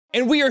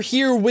And we are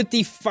here with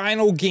the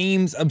final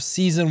games of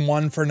season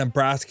 1 for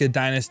Nebraska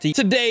Dynasty.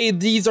 Today,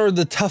 these are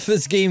the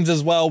toughest games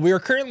as well. We are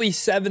currently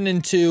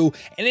 7-2,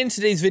 and in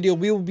today's video,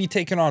 we will be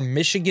taking on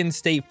Michigan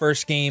State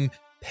first game,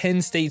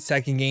 Penn State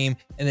second game,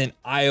 and then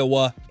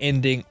Iowa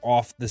ending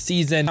off the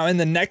season. Now in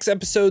the next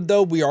episode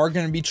though, we are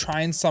going to be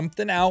trying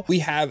something out. We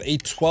have a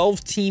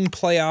 12-team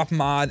playoff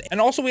mod, and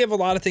also we have a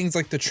lot of things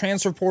like the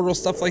transfer portal,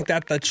 stuff like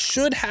that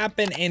should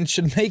happen and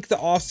should make the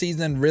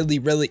offseason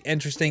really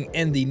interesting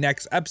in the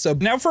next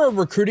episode. Now for a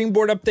recruiting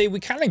board update, we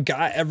kind of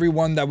got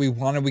everyone that we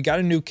wanted. We got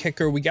a new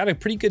kicker, we got a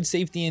pretty good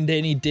safety in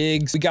Danny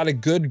Diggs, we got a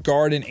good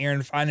guard in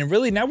Aaron Fine, and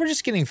really now we're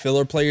just getting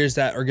filler players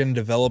that are going to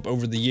develop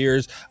over the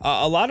years.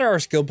 A lot of our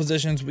skill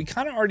positions we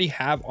kind of already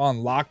have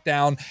on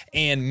lockdown,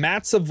 and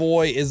Matt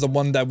Savoy is the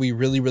one that we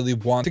really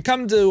want to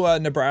come to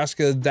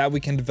Nebraska that we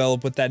can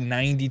develop with that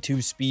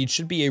 92 speed.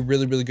 Should be a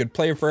really good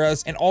player for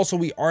us. And also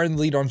we are in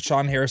the lead on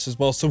Sean Harris as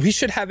well, so we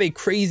should have a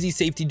crazy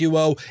safety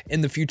duo in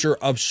the future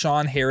of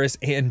Sean Harris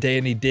and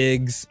Danny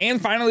Diggs.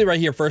 And finally right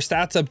here for a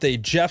stats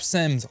update, Jeff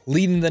Sims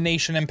leading the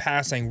nation in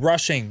passing,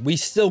 rushing, we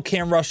still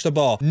can't rush the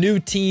ball, new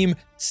team,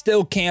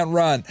 still can't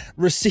run.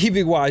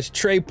 Receiving wise,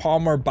 Trey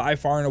Palmer by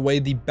far and away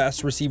the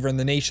best receiver in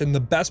the nation, the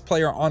best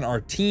player on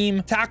our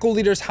team. Tackle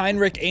leaders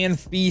Heinrich and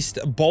Feast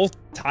both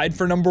tied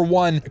for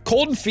 #1.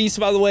 Colton Feast,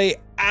 by the way,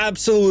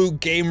 absolute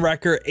game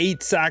record,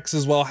 8 sacks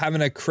as well,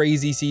 having a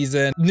crazy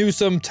season.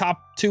 Newsome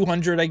top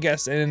 200 I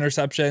guess in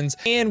interceptions,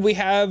 and we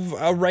have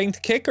a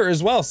ranked kicker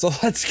as well, so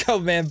let's go,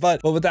 man.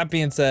 But with that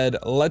being said,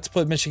 let's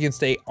put Michigan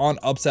State on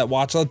upset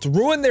watch. Let's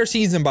ruin their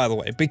season, by the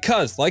way,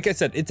 because like I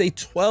said, it's a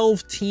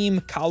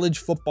 12-team college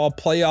football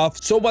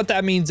playoff. So what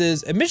that means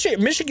is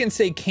Michigan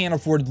State can't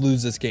afford to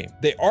lose this game.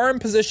 They are in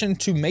position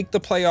to make the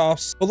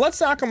playoffs, but let's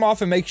knock them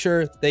off and make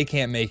sure they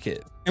can't make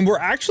it. And we're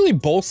actually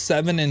both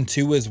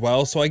 7-2 as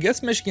well, so I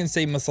guess Michigan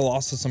State must have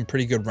lost to some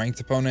pretty good ranked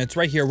opponents.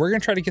 Right here, we're gonna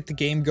try to get the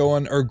game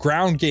going, or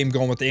ground game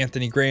going with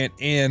Anthony Grant,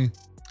 and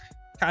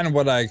kind of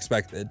what I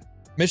expected.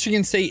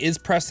 Michigan State is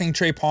pressing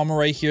Trey Palmer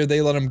right here.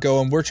 They let him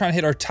go, and we're trying to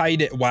hit our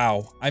tight end.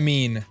 Wow, I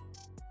mean,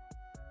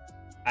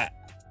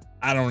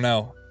 I don't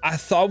know. I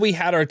thought we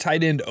had our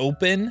tight end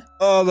open.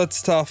 Oh,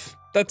 that's tough.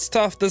 That's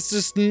tough. That's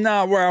just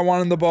not where I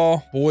wanted the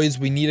ball. Boys,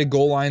 we need a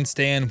goal line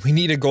stand. We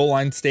need a goal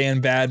line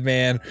stand bad,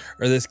 man,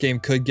 or this game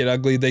could get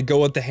ugly. They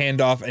go with the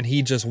handoff, and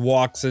he just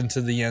walks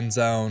into the end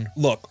zone.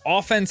 Look,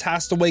 offense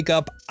has to wake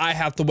up. I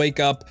have to wake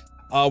up.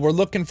 We're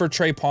looking for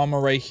Trey Palmer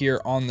right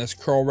here on this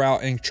curl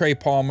route, and Trey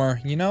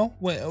Palmer,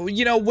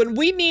 when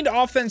we need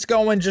offense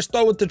going, just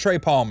throw it to Trey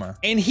Palmer.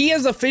 And he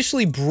has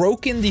officially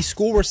broken the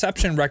school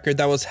reception record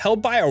that was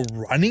held by a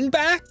running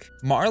back,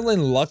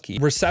 Marlon Lucky.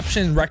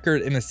 Reception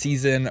record in a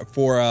season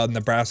for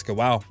Nebraska.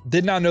 Wow,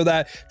 did not know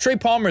that. Trey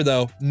Palmer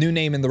though, new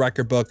name in the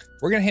record book.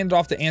 We're gonna hand it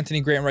off to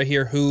Anthony Grant right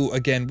here, who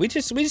again, we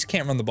just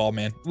can't run the ball,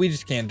 man. We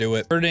just can't do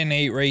it. 3rd and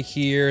 8 right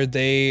here.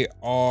 They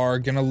are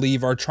gonna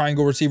leave our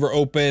triangle receiver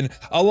open.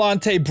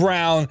 Alante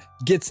Brown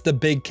gets the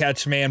big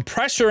catch, man.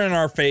 Pressure in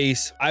our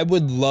face. I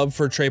would love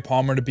for Trey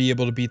Palmer to be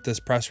able to beat this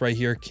press right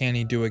here. Can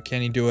he do it?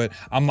 Can he do it?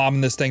 I'm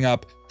lobbing this thing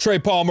up. Trey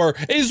Palmer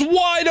is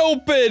wide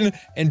open,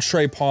 and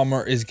Trey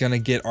Palmer is gonna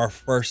get our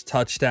first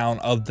touchdown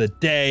of the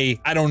day.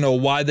 I don't know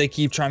why they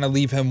keep trying to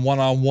leave him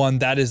one-on-one.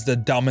 That is the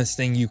dumbest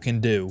thing you can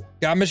do.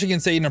 Got Michigan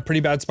State in a pretty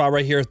bad spot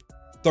right here.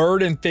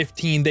 3rd and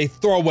 15. They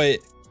throw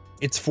it.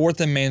 It's 4th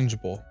and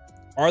manageable.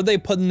 Are they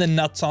putting the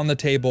nuts on the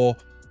table?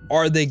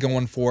 Are they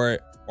going for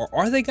it? Or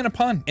are they going to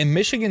punt? And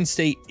Michigan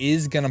State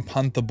is going to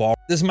punt the ball.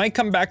 This might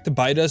come back to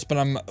bite us, but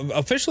I'm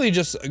officially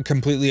just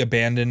completely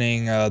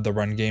abandoning the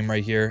run game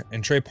right here.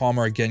 And Trey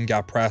Palmer again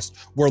got pressed.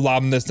 We're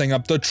lobbing this thing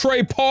up to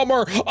Trey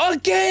Palmer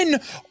again.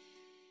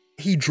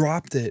 He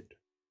dropped it.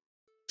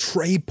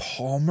 Trey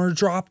Palmer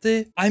dropped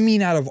it. I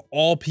mean, out of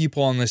all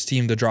people on this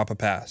team to drop a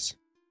pass,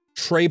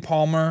 Trey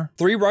Palmer,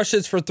 3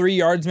 rushes for 3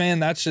 yards, man.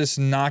 That's just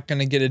not going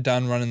to get it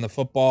done running the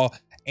football.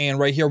 And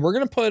right here, we're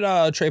going to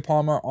put Trey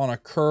Palmer on a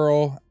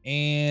curl.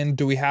 And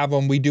do we have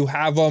him? We do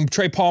have him.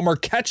 Trey Palmer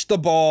catch the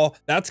ball.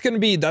 That's going to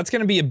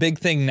be a big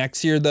thing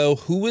next year, though.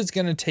 Who is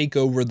going to take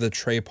over the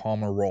Trey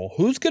Palmer role?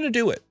 Who's going to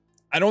do it?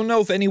 I don't know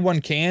if anyone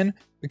can,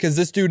 because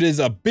this dude is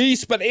a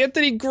beast, but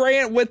Anthony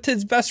Grant with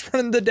his best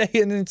run of the day,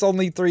 and it's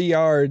only 3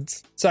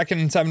 yards. 2nd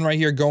and 7 right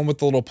here, going with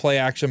the little play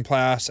action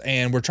pass,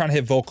 and we're trying to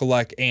hit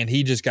Vokalek, and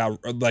he just got,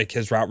 like,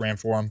 his route ran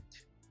for him.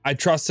 I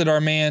trusted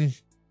our man.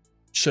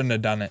 Shouldn't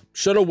have done it.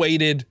 Should have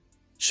waited.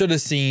 Should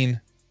have seen.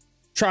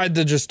 Tried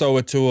to just throw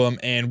it to him,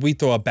 and we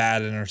throw a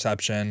bad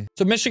interception.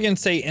 So Michigan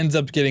State ends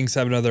up getting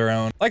 7 of their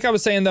own. Like I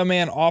was saying though,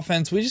 man,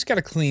 offense, we just got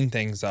to clean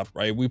things up,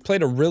 right? We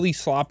played a really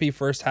sloppy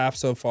first half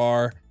so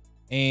far,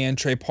 and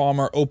Trey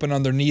Palmer open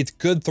underneath.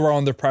 Good throw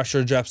under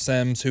pressure. Jeff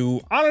Sims, who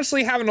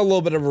honestly having a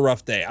little bit of a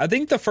rough day. I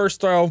think the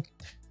first throw,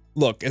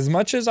 look, as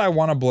much as I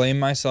want to blame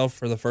myself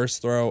for the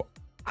first throw,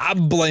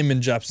 I'm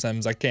blaming Jeff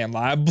Sims. I can't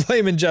lie. I'm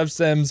blaming Jeff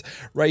Sims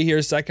right here.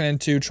 2nd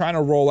and 2, trying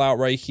to roll out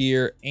right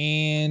here.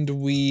 And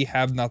we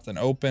have nothing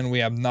open. We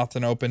have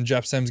nothing open.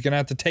 Jeff Sims going to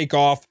have to take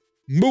off,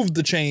 move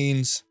the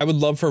chains. I would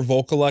love for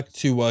Vokalek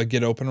to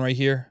get open right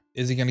here.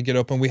 Is he going to get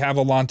open? We have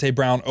Alante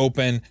Brown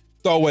open.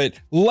 Throw it.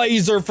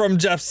 Laser from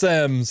Jeff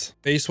Sims.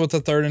 Faced with a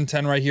 3rd and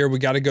 10 right here. We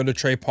got to go to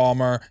Trey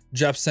Palmer.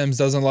 Jeff Sims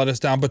doesn't let us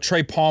down, but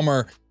Trey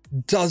Palmer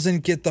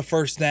doesn't get the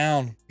first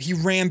down. He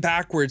ran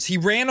backwards. He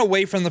ran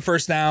away from the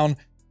first down.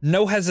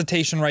 No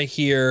hesitation right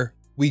here.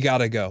 We got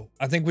to go.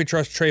 I think we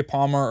trust Trey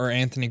Palmer or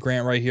Anthony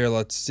Grant right here.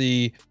 Let's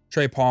see.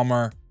 Trey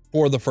Palmer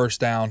for the first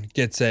down.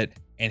 Gets it.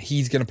 And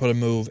he's going to put a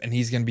move, and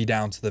he's going to be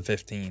down to the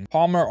 15.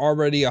 Palmer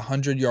already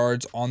 100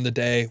 yards on the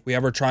day. We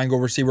have our triangle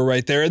receiver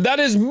right there, and that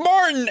is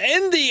Martin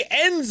in the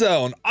end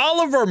zone.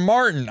 Oliver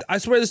Martin. I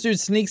swear this dude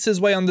sneaks his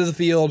way onto the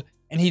field,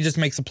 and he just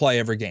makes a play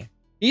every game.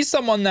 He's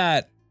someone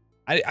that,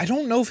 I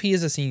don't know if he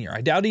is a senior.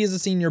 I doubt he is a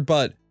senior,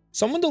 but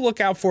someone to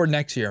look out for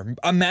next year.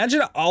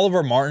 Imagine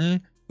Oliver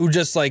Martin, who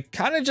just like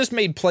kind of just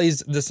made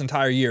plays this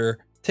entire year,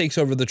 takes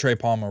over the Trey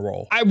Palmer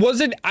role. I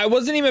wasn't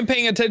even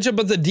paying attention,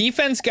 but the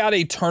defense got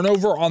a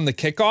turnover on the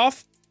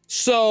kickoff.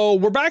 So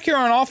we're back here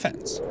on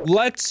offense.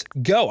 Let's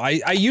go.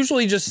 I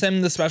usually just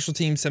sim the special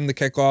team, sim the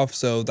kickoff.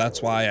 So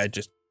that's why I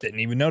just didn't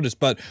even notice,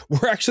 but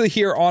we're actually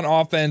here on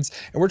offense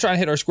and we're trying to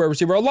hit our square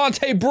receiver,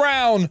 Alante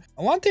Brown.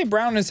 Alante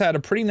Brown has had a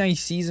pretty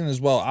nice season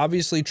as well.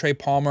 Obviously Trey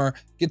Palmer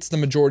gets the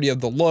majority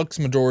of the looks,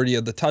 majority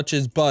of the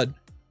touches, but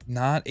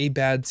not a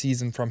bad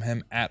season from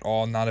him at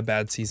all. Not a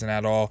bad season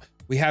at all.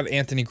 We have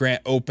Anthony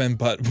Grant open,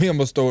 but we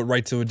almost throw it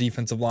right to a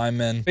defensive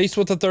lineman. Faced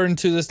with the 3rd and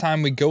 2 this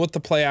time, we go with the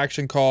play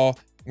action call.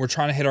 We're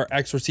trying to hit our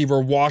X receiver,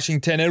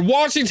 Washington, and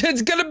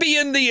Washington's gonna be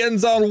in the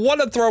end zone.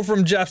 What a throw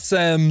from Jeff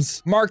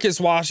Sims. Marcus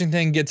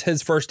Washington gets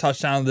his first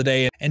touchdown of the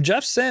day, and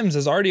Jeff Sims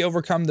has already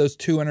overcome those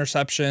 2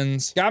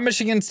 interceptions. Got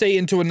Michigan State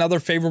into another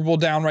favorable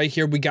down right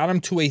here. We got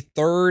him to a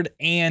 3rd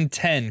and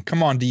 10.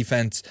 Come on,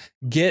 defense.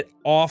 Get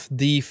off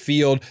the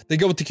field. They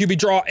go with the QB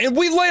draw, and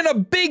we land a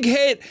big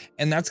hit,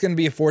 and that's gonna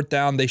be a 4th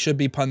down. They should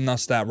be punting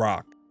us that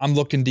rock. I'm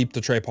looking deep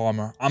to Trey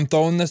Palmer. I'm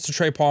throwing this to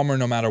Trey Palmer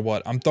no matter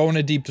what. I'm throwing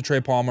it deep to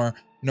Trey Palmer.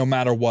 No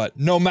matter what,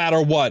 no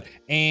matter what.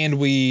 And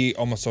we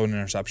almost saw an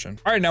interception.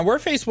 All right, now we're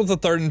faced with a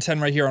 3rd and 10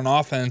 right here on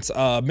offense.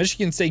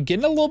 Michigan State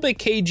getting a little bit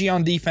cagey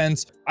on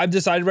defense. I've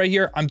decided right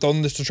here, I'm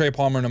throwing this to Trey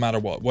Palmer no matter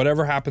what.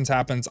 Whatever happens,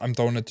 happens. I'm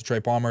throwing it to Trey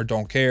Palmer,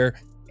 don't care.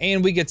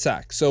 And we get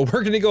sacked. So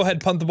we're gonna go ahead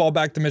and punt the ball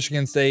back to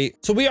Michigan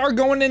State. So we are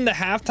going into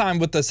halftime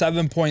with a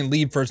 7-point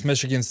lead versus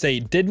Michigan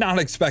State. Did not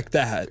expect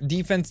that.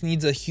 Defense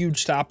needs a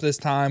huge stop this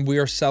time. We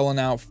are selling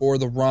out for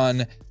the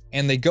run,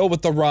 and they go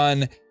with the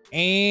run.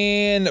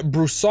 And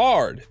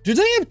Broussard. Do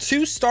they have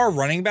 2-star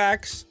running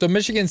backs? So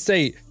Michigan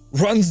State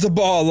runs the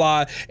ball a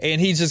lot, and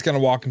he's just going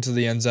to walk into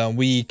the end zone.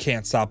 We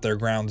can't stop their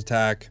ground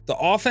attack. The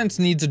offense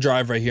needs a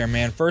drive right here,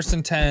 man. 1st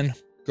and 10,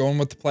 going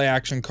with the play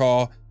action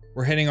call.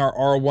 We're hitting our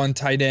R1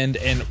 tight end,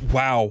 and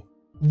wow.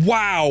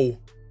 Wow.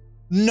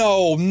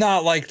 No,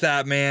 not like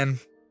that, man.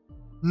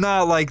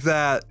 Not like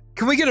that.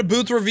 Can we get a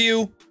booth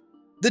review?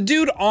 The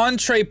dude on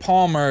Trey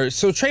Palmer.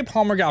 So Trey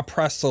Palmer got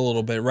pressed a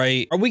little bit,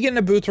 right? Are we getting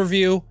a booth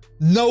review?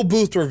 No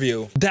booth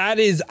review. That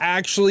is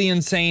actually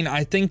insane.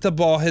 I think the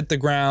ball hit the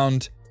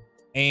ground,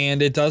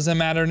 and it doesn't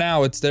matter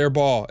now. It's their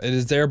ball. It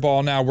is their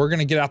ball now. We're going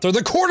to get out there.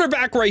 The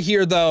quarterback right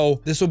here, though.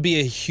 This will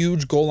be a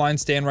huge goal line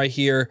stand right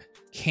here.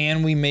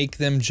 Can we make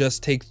them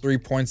just take 3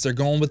 points? They're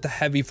going with the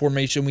heavy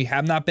formation. We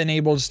have not been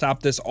able to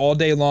stop this all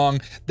day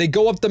long. They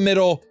go up the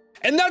middle,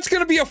 and that's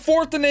going to be a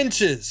 4th and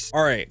inches.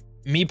 All right.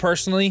 Me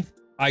personally,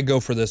 I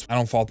go for this. I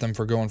don't fault them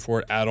for going for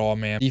it at all,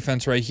 man.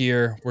 Defense right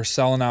here. We're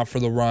selling out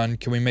for the run.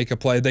 Can we make a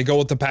play? They go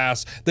with the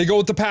pass. They go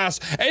with the pass,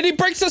 and he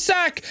breaks the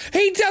sack.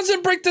 He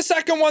doesn't break the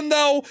second one,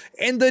 though.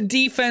 And the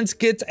defense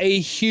gets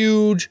a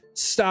huge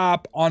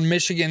stop on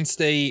Michigan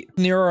State.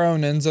 Near our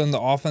own end zone,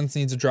 the offense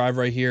needs a drive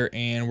right here,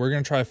 and we're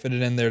going to try to fit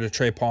it in there to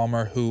Trey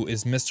Palmer, who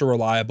is Mr.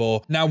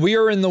 Reliable. Now, we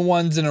are in the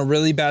ones in a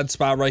really bad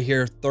spot right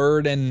here.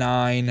 3rd and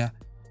 9.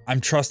 I'm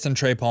trusting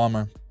Trey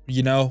Palmer.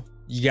 You know,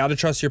 you got to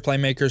trust your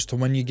playmakers to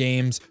win you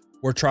games.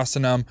 We're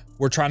trusting them.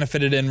 We're trying to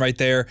fit it in right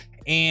there.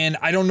 And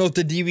I don't know if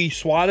the DB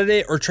swatted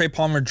it or Trey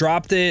Palmer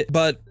dropped it,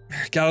 but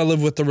gotta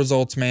live with the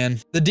results, man.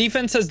 The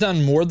defense has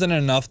done more than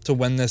enough to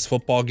win this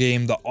football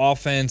game. The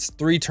offense,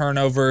 3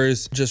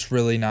 turnovers, just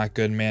really not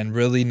good, man.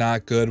 Really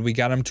not good. We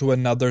got them to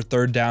another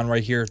 3rd down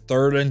right here.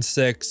 3rd and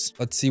 6.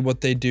 Let's see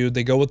what they do.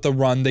 They go with the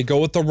run. They go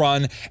with the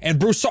run. And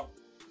Broussard,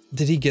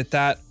 did he get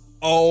that?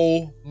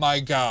 Oh my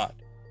God.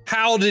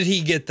 How did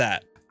he get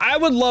that? I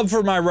would love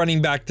for my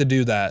running back to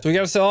do that. So we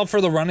got to sell out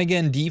for the run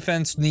again.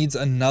 Defense needs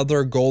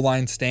another goal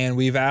line stand.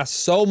 We've asked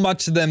so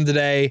much of them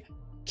today.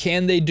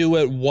 Can they do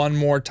it one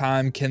more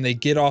time? Can they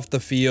get off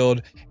the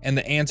field? And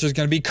the answer is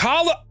going to be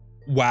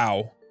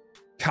wow.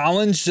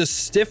 Collins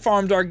just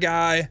stiff-armed our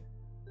guy.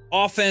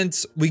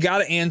 Offense, we got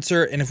to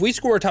answer. And if we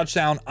score a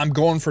touchdown, I'm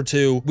going for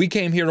 2. We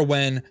came here to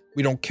win.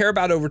 We don't care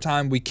about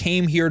overtime. We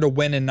came here to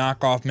win and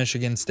knock off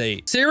Michigan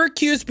State.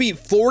 Syracuse beat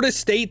Florida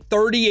State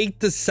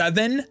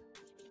 38-7.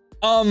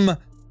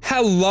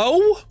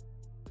 Hello?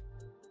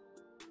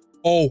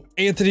 Oh,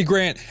 Anthony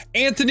Grant.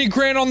 Anthony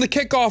Grant on the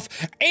kickoff.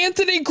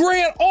 Anthony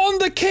Grant on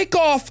the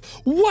kickoff.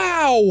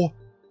 Wow.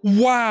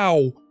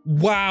 Wow.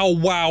 Wow,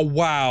 wow,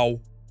 wow.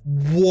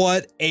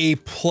 What a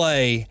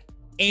play.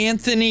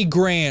 Anthony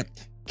Grant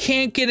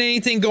Can't get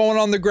anything going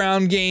on the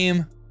ground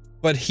game,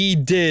 but he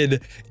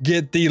did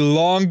get the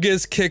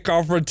longest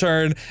kickoff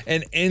return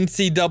in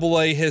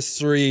NCAA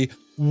history.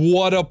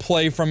 What a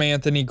play from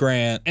Anthony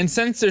Grant. And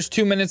since there's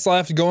 2 minutes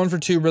left, going for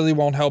 2 really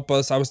won't help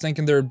us. I was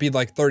thinking there would be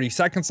like 30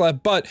 seconds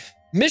left, but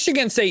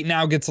Michigan State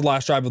now gets the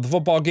last drive of the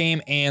football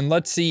game, and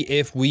let's see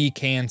if we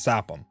can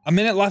stop them. A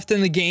minute left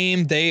in the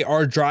game. They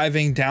are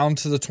driving down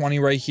to the 20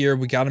 right here.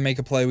 We got to make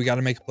a play. We got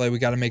to make a play. We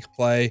got to make a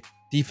play.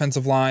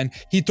 Defensive line.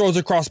 He throws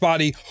a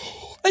crossbody.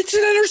 It's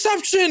an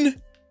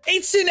interception.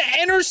 It's an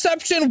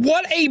interception.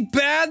 What a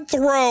bad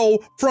throw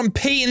from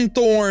Peyton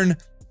Thorne.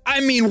 I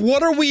mean,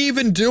 what are we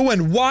even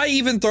doing? Why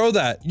even throw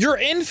that? You're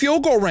in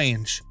field goal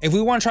range. If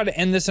we want to try to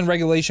end this in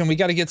regulation, we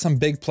got to get some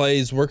big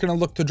plays. We're going to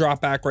look to drop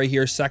back right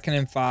here. 2nd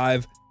and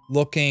 5,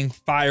 looking,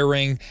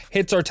 firing,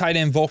 hits our tight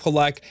end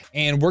Vokalek,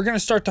 and we're going to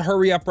start to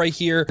hurry up right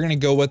here. We're going to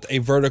go with a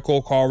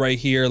vertical call right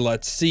here.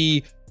 Let's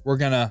see. We're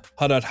going to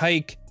hut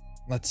hike.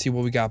 Let's see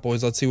what we got,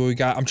 boys. Let's see what we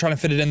got. I'm trying to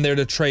fit it in there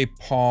to Trey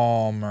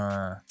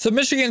Palmer. So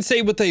Michigan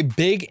State with a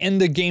big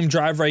end of game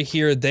drive right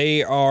here.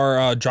 They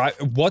are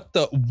what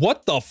the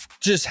f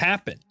just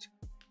happened?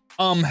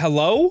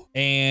 Hello?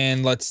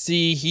 And let's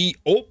see.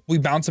 We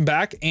bounce him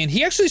back, and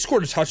he actually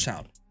scored a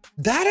touchdown.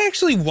 That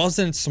actually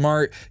wasn't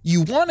smart.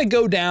 You want to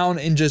go down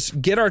and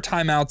just get our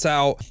timeouts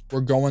out.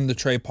 We're going to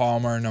Trey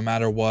Palmer no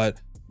matter what.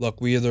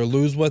 Look, we either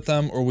lose with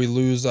them or we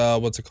lose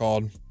what's it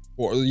called?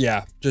 Or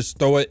yeah, just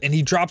throw it, and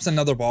he drops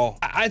another ball.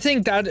 I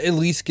think that at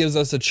least gives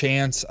us a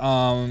chance.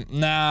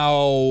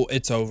 Now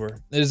it's over.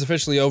 It is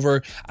officially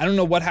over. I don't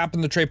know what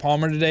happened to Trey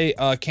Palmer today.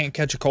 Can't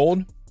catch a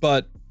cold,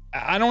 but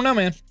I don't know,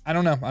 man. I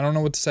don't know. I don't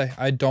know what to say.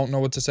 I don't know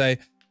what to say.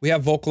 We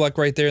have Vokalek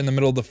right there in the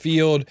middle of the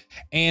field,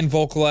 and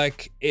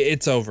Vokalek,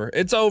 it's over.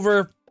 It's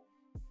over.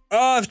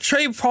 If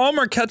Trey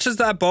Palmer catches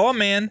that ball,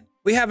 man,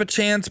 we have a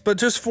chance, but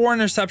just 4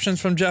 interceptions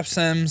from Jeff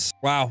Sims.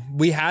 Wow,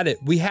 we had it.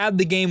 We had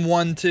the game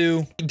won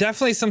too.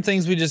 Definitely some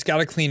things we just got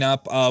to clean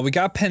up. We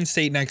got Penn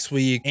State next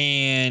week,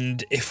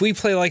 and if we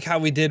play like how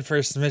we did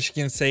versus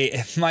Michigan State,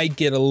 it might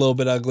get a little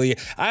bit ugly.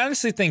 I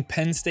honestly think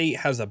Penn State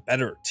has a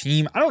better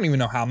team. I don't even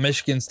know how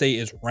Michigan State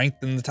is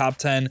ranked in the top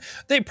 10.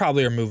 They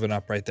probably are moving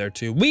up right there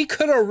too. We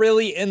could have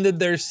really ended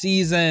their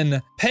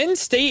season. Penn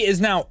State is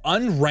now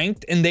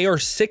unranked, and they are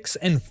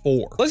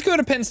 6-4. Let's go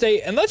to Penn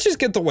State, and let's just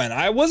get the win.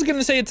 I was going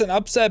to say it's an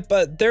upset,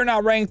 but they're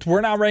not ranked.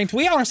 We're not ranked.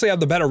 We honestly have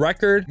the better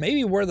record.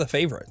 Maybe we're the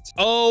favorites.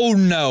 Oh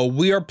no,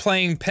 we are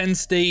playing Penn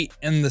State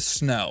in the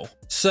snow.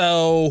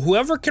 So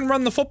whoever can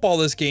run the football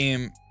this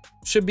game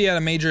should be at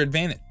a major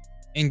advantage.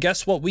 And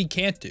guess what we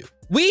can't do?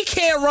 We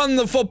can't run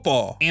the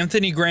football.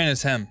 Anthony Grant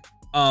is him.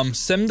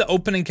 Sim the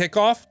opening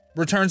kickoff.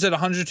 Returns it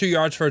 102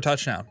 yards for a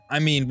touchdown. I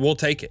mean, we'll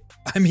take it.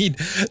 I mean,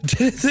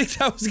 didn't think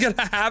that was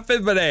gonna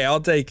happen, but hey, I'll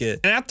take it.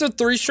 And after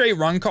 3 straight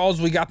run calls,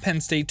 we got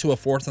Penn State to a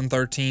 4th and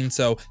 13.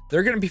 So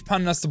they're gonna be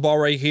punting us the ball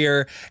right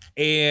here.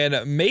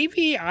 And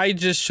maybe I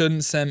just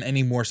shouldn't send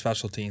any more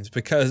special teams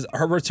because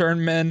our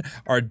return men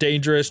are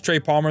dangerous. Trey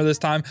Palmer this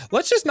time.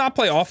 Let's just not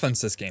play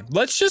offense this game.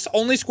 Let's just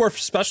only score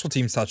special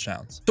teams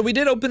touchdowns. So we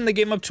did open the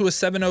game up to a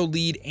 7-0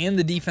 lead, and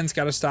the defense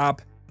got to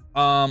stop.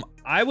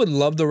 I would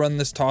love to run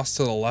this toss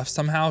to the left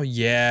somehow.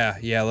 Yeah,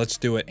 let's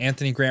do it.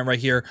 Anthony Grant right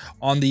here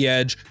on the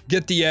edge.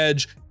 Get the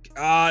edge.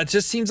 It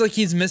just seems like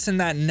he's missing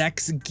that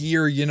next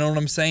gear, you know what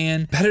I'm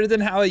saying? Better than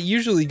how it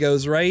usually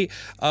goes, right?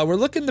 We're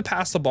looking to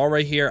pass the ball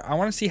right here. I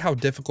want to see how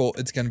difficult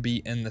it's going to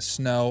be in the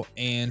snow.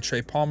 And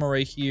Trey Palmer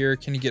right here.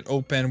 Can you get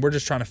open? We're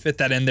just trying to fit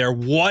that in there.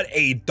 What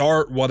a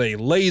dart. What a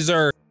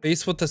laser.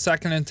 Faced with the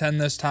 2nd and 10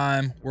 this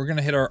time. We're going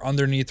to hit our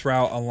underneath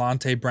route,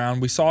 Alante Brown.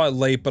 We saw it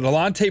late, but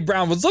Alante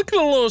Brown was looking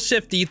a little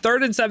shifty.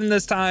 3rd and 7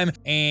 this time.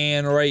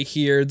 And right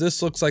here,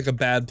 this looks like a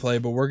bad play,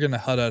 but we're going to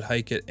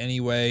hike it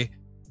anyway.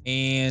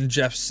 And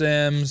Jeff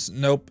Sims.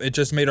 Nope, it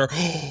just made our...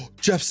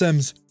 Jeff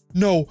Sims.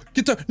 No,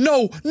 get the...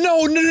 No.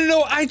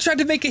 I tried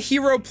to make a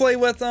hero play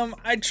with him.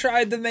 And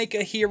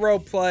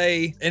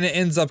it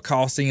ends up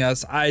costing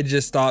us. I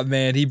just thought,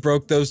 man, he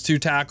broke those 2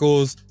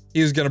 tackles.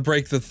 He was going to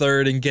break the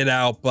 3rd and get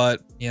out, but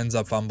he ends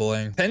up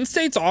fumbling. Penn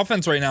State's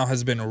offense right now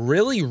has been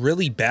really,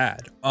 really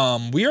bad.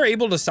 We are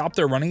able to stop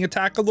their running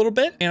attack a little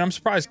bit, and I'm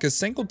surprised because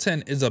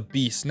Singleton is a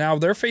beast. Now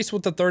they're faced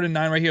with the 3rd and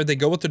 9 right here. They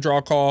go with the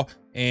draw call,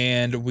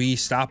 and we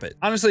stop it.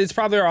 Honestly, it's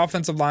probably our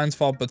offensive line's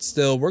fault, but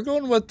still, we're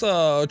going with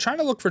trying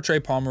to look for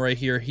Trey Palmer right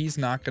here. He's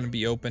not going to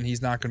be open.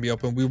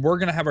 We were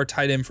going to have our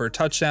tight end for a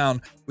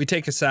touchdown. We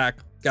take a sack.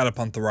 Gotta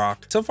punt the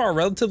rock. So far,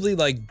 relatively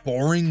like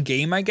boring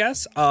game, I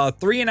guess.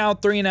 3 and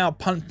out,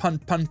 punt.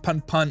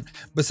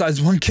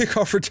 Besides 1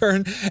 kickoff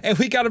return, and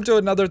we got him to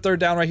another 3rd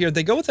down right here.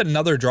 They go with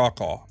another draw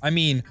call. I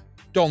mean,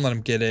 don't let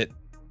him get it.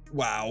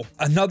 Wow,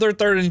 another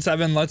 3rd and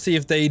 7. Let's see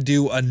if they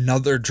do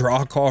another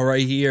draw call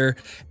right here.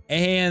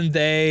 And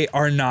they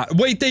are not.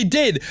 Wait, they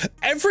did.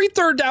 Every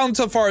 3rd down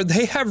so far,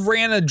 they have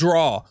ran a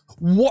draw.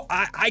 What?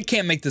 I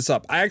can't make this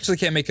up. I actually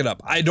can't make it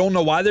up. I don't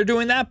know why they're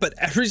doing that, but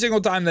every single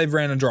time they've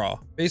ran a draw.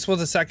 Faced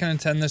with a 2nd and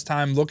 10 this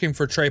time, looking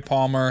for Trey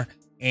Palmer.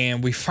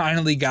 and we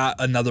finally got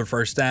another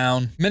first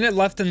down. Minute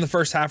left in the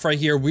first half right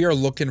here. We are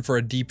looking for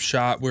a deep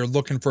shot. We're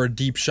looking for a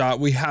deep shot.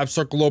 We have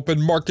circle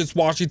open. Marcus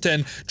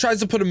Washington tries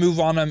to put a move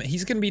on him.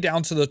 He's going to be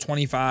down to the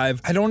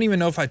 25. I don't even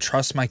know if I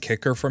trust my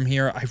kicker from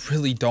here. I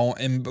really don't.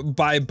 And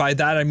by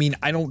that, I mean,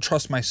 I don't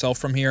trust myself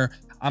from here.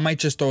 I might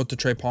just throw it to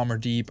Trey Palmer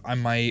deep. I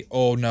might.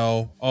 Oh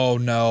no. Oh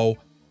no.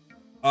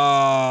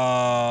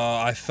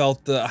 I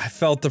felt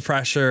the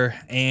pressure,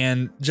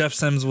 and Jeff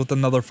Sims with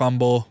another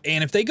fumble.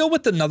 And if they go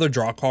with another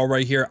draw call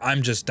right here,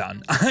 I'm just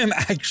done. I'm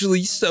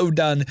actually so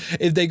done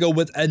if they go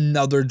with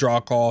another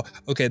draw call.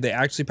 Okay, they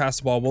actually passed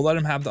the ball. We'll let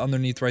him have the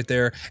underneath right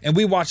there, and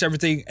we watch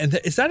everything. And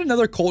is that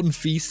another Colton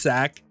Feast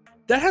sack?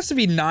 That has to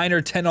be 9 or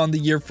 10 on the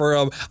year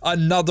for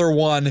another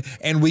one,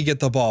 and we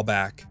get the ball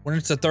back. When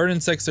it's a 3rd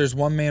and 6, there's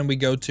one man we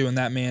go to, and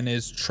that man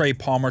is Trey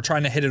Palmer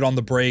trying to hit it on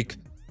the break.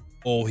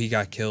 Oh, he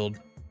got killed.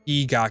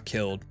 He got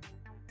killed.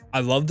 I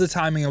love the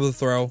timing of the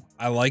throw.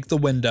 I like the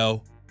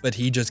window, but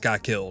he just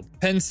got killed.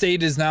 Penn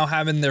State is now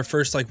having their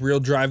first real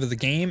drive of the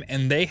game,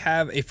 and they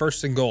have a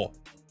 1st and goal.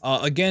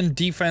 Again,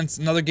 defense,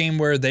 another game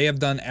where they have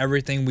done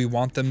everything we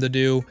want them to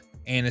do,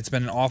 and it's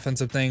been an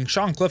offensive thing.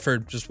 Sean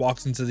Clifford just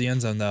walks into the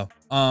end zone though.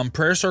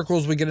 Prayer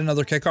circles, we get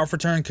another kickoff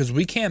return because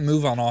we can't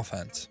move on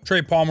offense.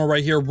 Trey Palmer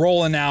right here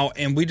rolling out,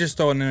 and we just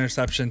throw an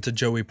interception to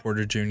Joey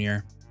Porter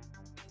Jr.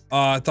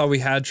 I thought we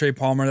had Trey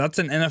Palmer. That's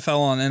an NFL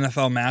on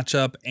NFL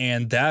matchup,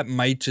 and that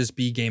might just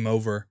be game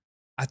over.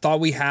 I thought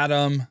we had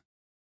him.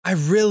 I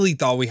really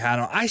thought we had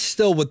him. I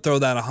still would throw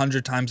that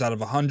 100 times out of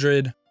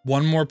 100.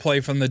 One more play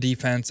from the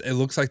defense. It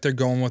looks like they're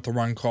going with the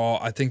run call.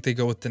 I think they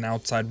go with an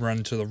outside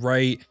run to the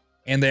right,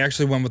 and they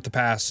actually went with the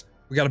pass.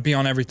 We got to be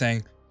on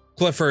everything.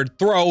 Clifford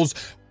throws.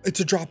 It's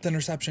a dropped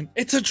interception.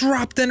 It's a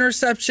dropped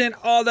interception.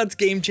 Oh, that's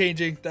game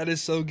changing. That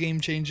is so game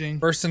changing.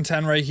 1st and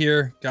 10 right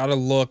here. Gotta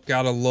look.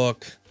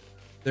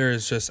 There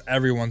is just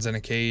everyone's in a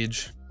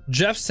cage.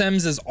 Jeff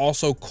Sims is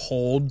also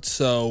cold,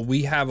 so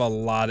we have a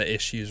lot of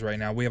issues right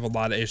now. We have a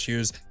lot of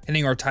issues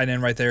hitting our tight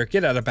end right there.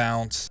 Get out of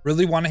bounds.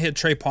 Really want to hit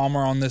Trey Palmer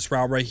on this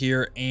route right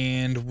here,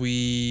 and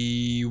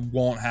we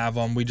won't have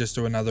him. We just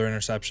do another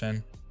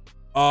interception.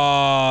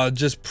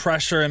 Just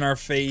pressure in our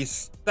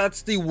face.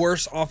 That's the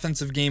worst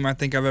offensive game I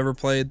think I've ever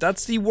played.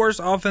 That's the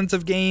worst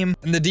offensive game.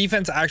 And the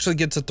defense actually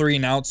gets a 3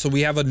 and out, so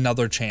we have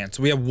another chance.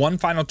 We have one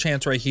final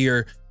chance right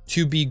here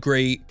to be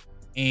great.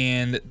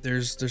 And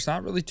there's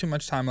not really too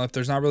much time left.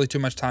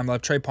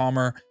 Trey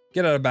Palmer,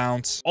 get out of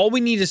bounds. All we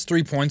need is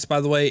 3 points,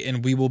 by the way,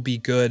 and we will be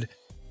good.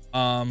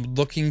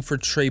 Looking for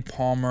Trey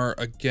Palmer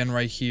again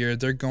right here.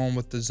 They're going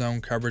with the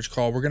zone coverage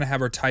call. We're gonna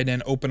have our tight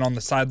end open on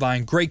the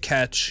sideline. Great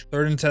catch.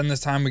 3rd and 10 this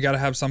time. We got to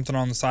have something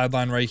on the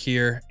sideline right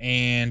here,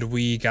 and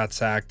we got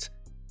sacked.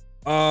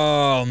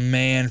 Oh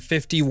man,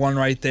 51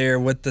 right there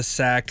with the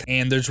sack.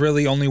 And there's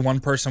really only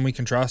one person we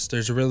can trust.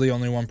 And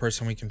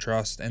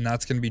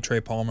that's gonna be Trey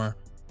Palmer.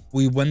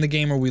 We win the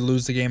game or we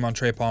lose the game on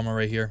Trey Palmer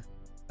right here.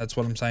 That's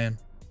what I'm saying.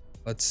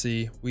 Let's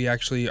see. We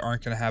actually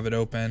aren't going to have it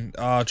open.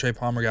 Oh, Trey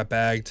Palmer got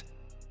bagged.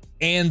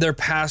 And their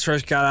pass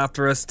rush got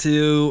after us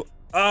too.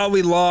 Oh,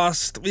 we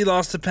lost. We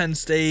lost to Penn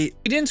State.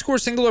 We didn't score a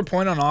singular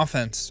point on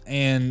offense.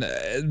 And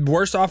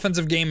worst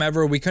offensive game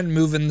ever. We couldn't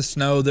move in the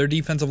snow. Their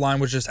defensive line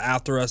was just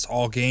after us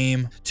all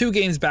game. 2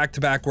 games back to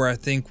back where I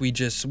think we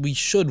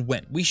should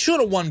win. We should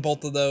have won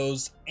both of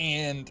those.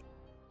 And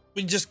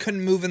we just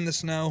couldn't move in the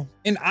snow.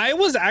 And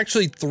Iowa's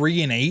actually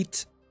 3 and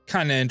 8.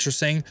 Kind of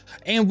interesting.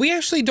 And we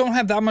actually don't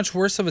have that much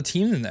worse of a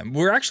team than them.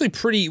 We're actually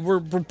pretty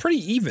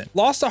even.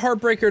 Lost a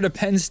heartbreaker to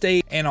Penn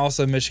State and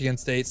also Michigan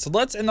State. So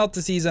let's end out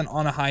the season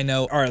on a high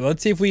note. All right,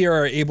 let's see if we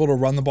are able to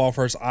run the ball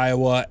versus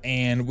Iowa.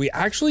 And we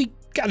actually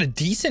got a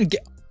decent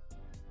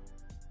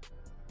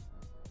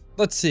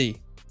let's see.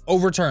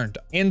 Overturned.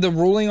 And the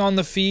ruling on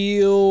the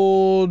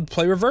field,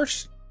 play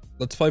reverse.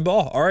 Let's play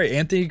ball. All right,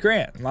 Anthony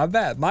Grant. My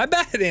bad,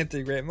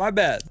 Anthony Grant. My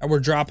bad. And we're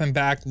dropping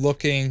back,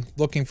 looking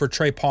for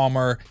Trey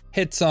Palmer.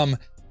 Hits him,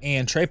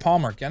 and Trey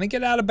Palmer gonna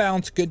get out of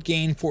bounds. Good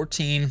gain,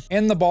 14.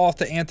 And the ball off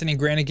to Anthony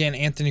Grant again.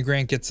 Anthony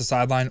Grant gets the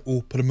sideline.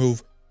 Ooh, put a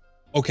move.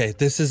 Okay,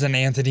 this is an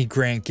Anthony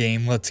Grant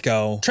game. Let's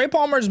go. Trey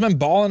Palmer's been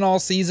balling all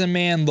season,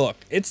 man. Look,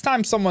 it's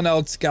time someone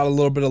else got a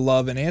little bit of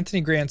love, and Anthony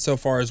Grant so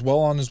far is well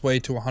on his way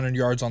to 100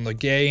 yards on the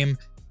game.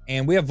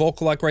 And we have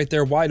Volkolek right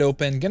there, wide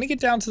open. Gonna get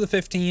down to the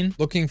 15.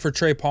 Looking for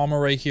Trey Palmer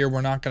right here.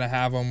 We're not gonna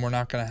have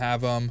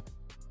him.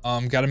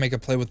 Got to make a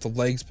play with the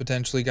legs,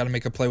 potentially. We're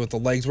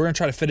gonna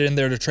try to fit it in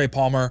there to Trey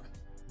Palmer.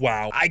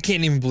 Wow, I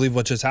can't even believe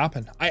what just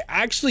happened. I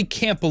actually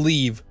can't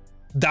believe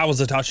that was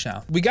a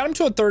touchdown. We got him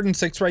to a 3rd and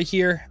 6 right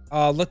here.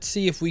 Let's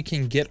see if we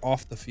can get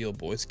off the field,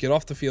 boys. Get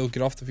off the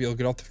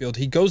field.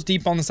 He goes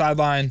deep on the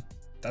sideline.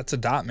 That's a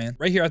dot, man.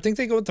 Right here, I think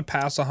they go with the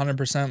pass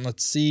 100%.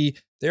 Let's see.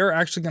 They're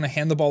actually going to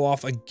hand the ball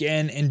off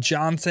again, and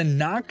Johnson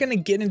not going to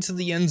get into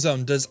the end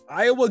zone. Does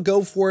Iowa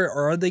go for it,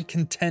 or are they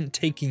content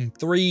taking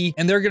 3?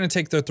 And they're going to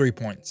take their 3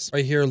 points.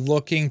 Right here,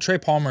 looking. Trey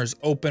Palmer's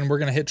open. We're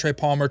going to hit Trey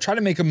Palmer. Try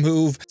to make a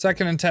move.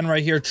 2nd and 10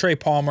 right here. Trey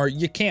Palmer.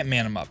 You can't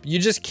man him up. You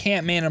just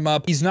can't man him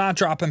up. He's not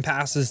dropping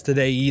passes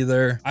today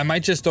either. I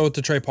might just throw it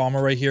to Trey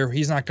Palmer right here.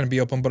 He's not going to be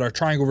open, but our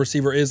triangle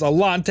receiver is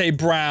Alante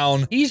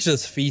Brown. He's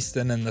just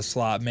feasting in the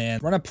slot, man.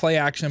 Run a play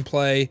action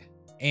play.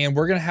 And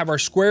we're going to have our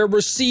square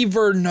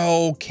receiver.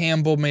 No,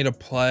 Campbell made a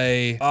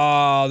play.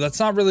 That's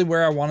not really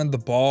where I wanted the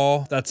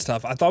ball. That's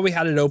tough. I thought we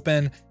had it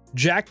open.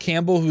 Jack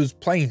Campbell, who's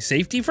playing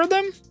safety for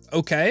them.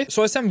 Okay.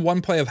 So I sent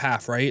 1 play of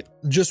half, right?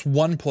 Just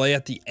 1 play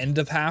at the end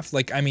of half.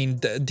 Like, I mean,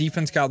 the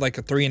defense got like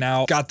a 3 and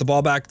out, got the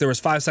ball back. There was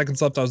 5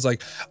 seconds left. I was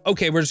like,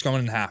 okay, we're just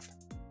going in half.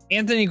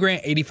 Anthony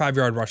Grant,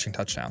 85-yard rushing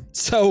touchdown.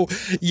 So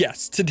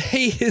yes,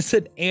 today is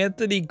an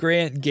Anthony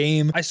Grant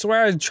game. I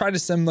swear I try to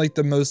send like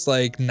the most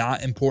like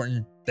not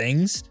important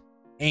things,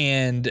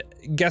 and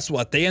guess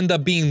what? They end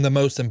up being the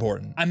most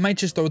important. I might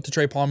just throw it to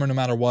Trey Palmer no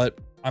matter what.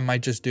 I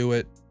might just do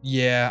it.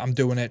 Yeah, I'm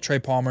doing it. Trey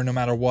Palmer no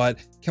matter what.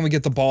 Can we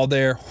get the ball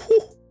there?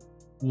 Whew.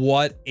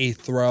 What a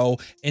throw.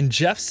 And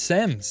Jeff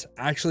Sims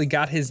actually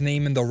got his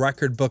name in the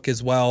record book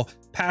as well.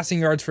 Passing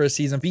yards for a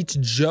season, beats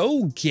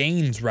Joe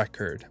Gaines'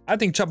 record. I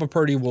think Chubba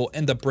Purdy will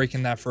end up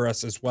breaking that for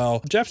us as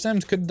well. Jeff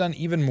Sims could have done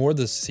even more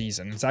this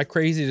season. Is that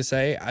crazy to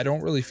say? I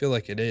don't really feel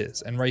like it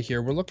is. And right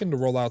here, we're looking to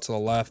roll out to the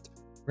left.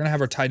 We're gonna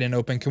have our tight end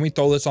open. Can we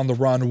throw this on the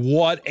run?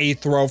 What a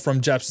throw from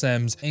Jeff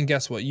Sims. And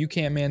guess what? You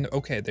can't man.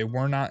 Okay, they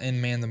were not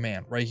in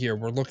man-to-man. Right here,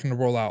 we're looking to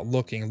roll out.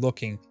 Looking.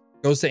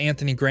 Goes to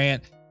Anthony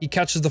Grant. He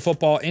catches the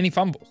football and he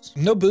fumbles.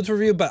 No boots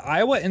review, but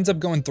Iowa ends up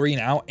going 3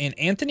 and out, and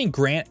Anthony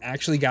Grant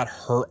actually got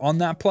hurt on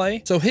that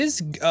play. So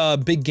his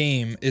big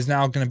game is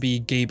now going to be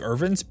Gabe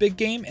Ervin's big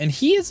game, and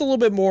he is a little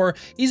bit more,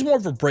 he's more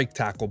of a break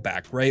tackle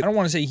back, right? I don't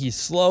want to say he's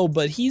slow,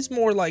 but he's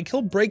more like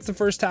he'll break the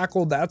first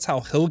tackle. That's how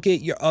he'll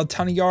get a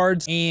ton of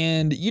yards.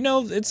 And, you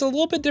know, it's a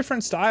little bit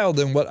different style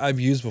than what I've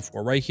used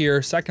before. Right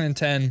here, 2nd and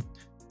 10.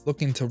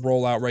 Looking to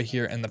roll out right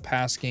here in the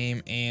pass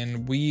game,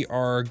 and we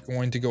are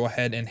going to go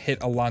ahead and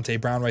hit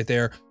Alante Brown right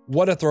there.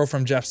 What a throw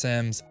from Jeff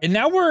Sims. And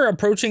now we're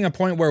approaching a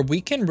point where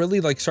we can really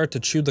like start to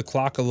chew the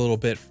clock a little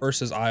bit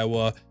versus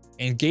Iowa,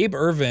 and Gabe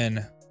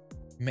Ervin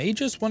may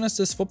just win us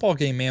this football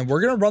game, man.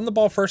 We're going to run the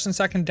ball 1st and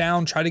 2nd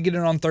down, try to get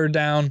it on 3rd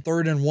down,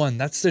 3rd and 1.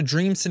 That's the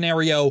dream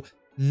scenario.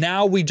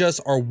 Now we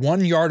just are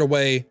 1 yard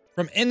away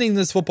from ending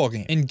this football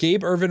game. And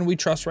Gabe Ervin, we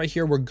trust right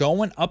here. We're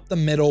going up the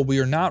middle. We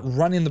are not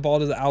running the ball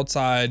to the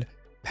outside.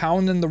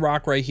 Pounding the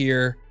rock right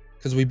here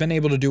because we've been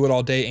able to do it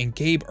all day, and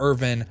Gabe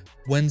Ervin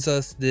wins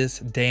us this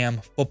damn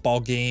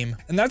football game.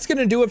 And that's going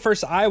to do it for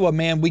Iowa,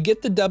 man. We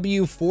get the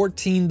W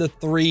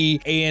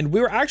 14-3, and we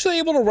were actually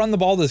able to run the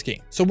ball this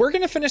game. So we're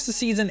going to finish the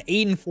season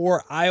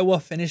 8-4. Iowa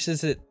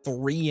finishes at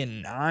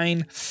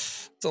 3-9.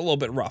 It's a little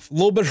bit rough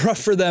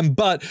for them,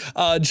 but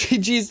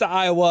GG's to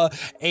Iowa.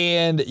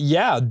 And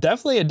yeah,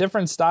 definitely a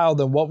different style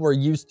than what we're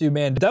used to,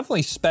 man.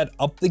 Definitely sped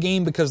up the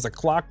game because the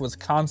clock was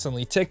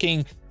constantly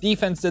ticking.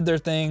 Defense did their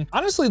thing.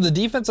 Honestly, the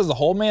defense as a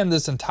whole, man,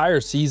 this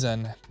entire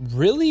season,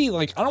 really,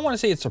 like, I don't want to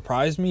say it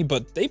surprised me,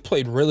 but they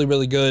played really,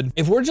 really good.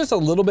 If we're just a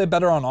little bit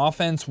better on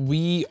offense,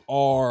 we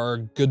are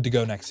good to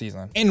go next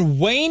season. And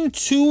Wayne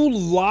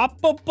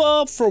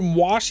Tulapapa from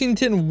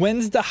Washington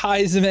wins the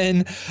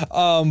Heisman.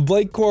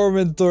 Blake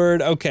Corum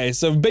 3rd. Okay,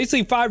 so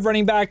basically 5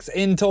 running backs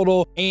in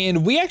total,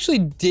 and we actually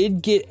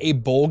did get a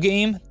bowl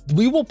game.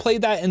 We will play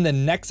that in the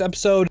next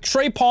episode.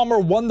 Trey Palmer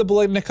won the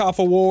Biletnikoff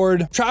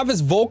Award.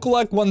 Travis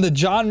Vokalek won the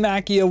John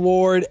Mackey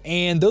Award.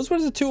 And those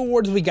were the 2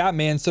 awards we got,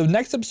 man. So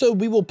next episode,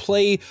 we will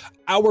play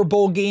our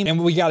bowl game,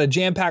 and we got a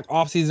jam-packed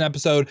offseason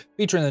episode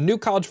featuring the new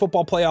college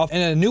football playoff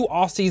and a new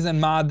offseason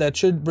mod that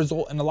should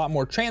result in a lot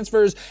more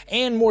transfers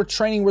and more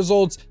training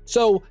results.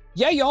 So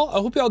yeah, y'all, I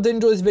hope y'all did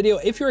enjoy this video.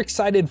 If you're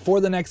excited for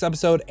the next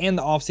episode and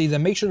the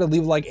offseason, make sure to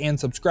leave a like and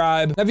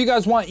subscribe. Now, if you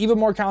guys want even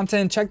more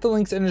content, check the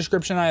links in the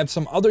description. I have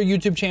some other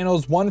YouTube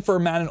channels, one for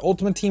Madden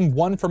Ultimate Team,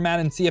 one for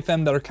Madden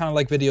CFM, that are kind of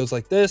like videos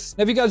like this.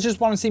 Now, if you guys just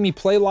want to see me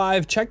play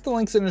live, check the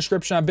links in the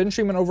description. I've been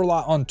streaming over a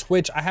lot on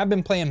Twitch. I have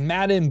been playing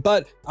Madden,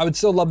 but I would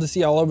still love to see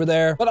y'all over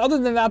there. But other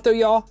than that though,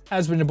 y'all,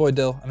 has been your boy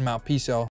Dill, and I'm out. Peace, y'all.